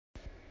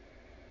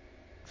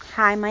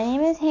Hi, my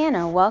name is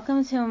Hannah.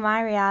 Welcome to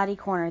my Reality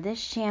Corner.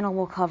 This channel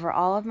will cover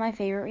all of my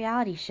favorite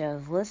reality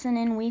shows. Listen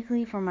in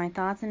weekly for my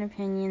thoughts and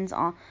opinions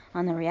on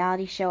the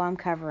reality show I'm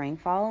covering.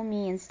 Follow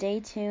me and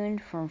stay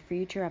tuned for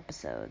future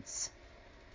episodes.